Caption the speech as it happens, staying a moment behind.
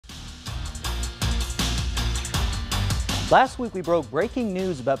Last week, we broke breaking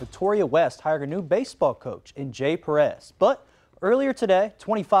news about Victoria West hiring a new baseball coach in Perez. But earlier today,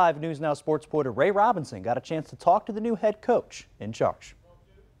 25 News Now sports reporter Ray Robinson got a chance to talk to the new head coach in charge.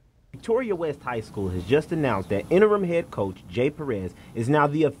 Victoria West High School has just announced that interim head coach Perez is now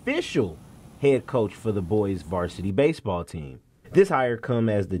the official head coach for the boys varsity baseball team. This hire comes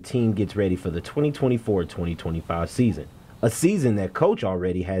as the team gets ready for the 2024-2025 season, a season that coach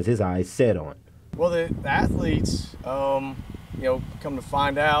already has his eyes set on. Well, the athletes, come to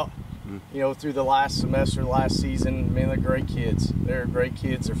find out, through the last semester, last season, man, they're great kids. They're great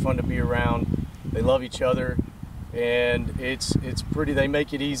kids. They're fun to be around. They love each other, and it's pretty. They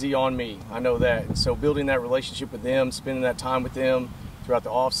make it easy on me. I know that. And so building that relationship with them, spending that time with them throughout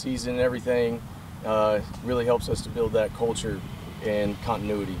the off season and everything, really helps us to build that culture and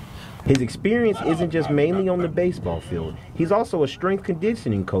continuity. His experience isn't just mainly on the baseball field. He's also a strength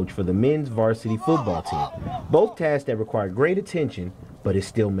conditioning coach for the men's varsity football team. Both tasks that require great attention, but is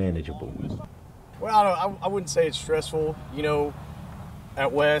still manageable. Well, I wouldn't say it's stressful.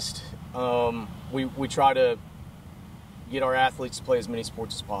 At West, we try to get our athletes to play as many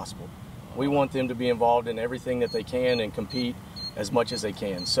sports as possible. We want them to be involved in everything that they can and compete as much as they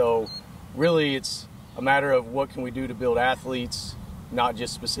can. So really it's a matter of what can we do to build athletes, not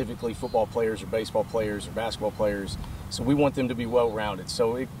just specifically football players or baseball players or basketball players. So we want them to be well-rounded.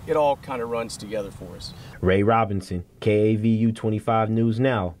 So it all kind of runs together for us. Ray Robinson, KAVU 25 News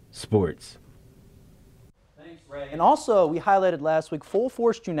Now, Sports. Thanks, Ray. And also, we highlighted last week full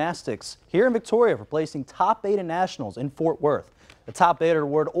force gymnastics here in Victoria for placing top 8 in nationals in Fort Worth. The top 8 are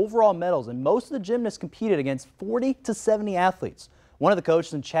awarded overall medals, and most of the gymnasts competed against 40 to 70 athletes. One of the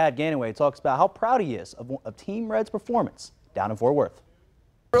coaches, Chad Ganaway, talks about how proud he is of Team Red's performance down in Fort Worth.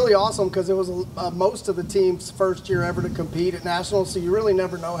 Really awesome because it was most of the team's first year ever to compete at nationals, so you really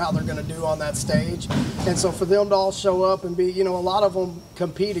never know how they're going to do on that stage. And so for them to all show up and be, a lot of them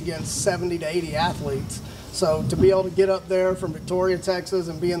compete against 70 to 80 athletes. So to be able to get up there from Victoria, Texas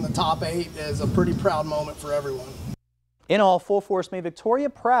and be in the top 8 is a pretty proud moment for everyone. In all, Full Force made Victoria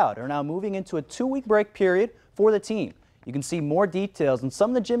proud are now moving into a 2-week break period for the team. You can see more details and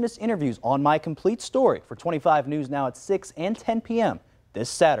some of the gymnast interviews on my complete story for 25 News Now at 6 and 10 p.m. this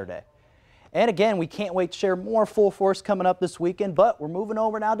Saturday. And again, we can't wait to share more Full Force coming up this weekend, but we're moving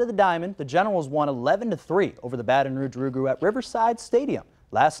over now to the Diamond. The Generals won 11-3 over the Baton Rouge Rougarou at Riverside Stadium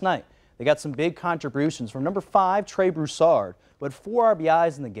last night. They got some big contributions from number 5, Trey Broussard, who had 4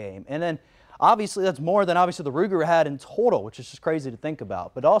 RBIs in the game. And then obviously that's more than the Rougarou had in total, which is just crazy to think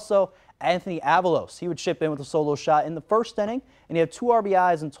about. But also Anthony Avalos, he would chip in with a solo shot in the first inning, and he had 2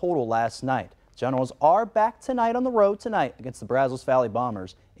 RBIs in total last night. Generals are back tonight on the road tonight against the Brazos Valley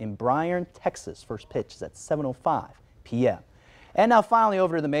Bombers in Bryan, Texas. First pitch is at 7:05 p.m. And now finally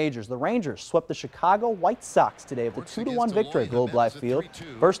over to the majors. The Rangers swept the Chicago White Sox today with a 2-1 victory at Globe Life Field.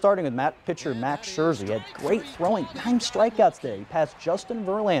 First starting with pitcher Max Scherzer. He had great throwing, 9 strikeouts today. He passed Justin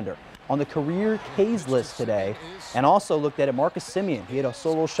Verlander on the career Ks list today. And also looked at it, Marcus Semien. He had a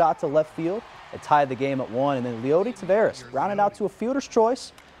solo shot to left field. It tied the game at 1. And then Leody Taveras rounded out to a fielder's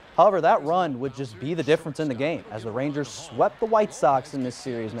choice. However, that run would just be the difference in the game as the Rangers swept the White Sox in this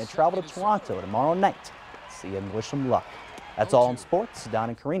series, and they travel to Toronto tomorrow night. See you and wish them luck. That's all in sports. Don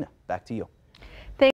and Karina, back to you.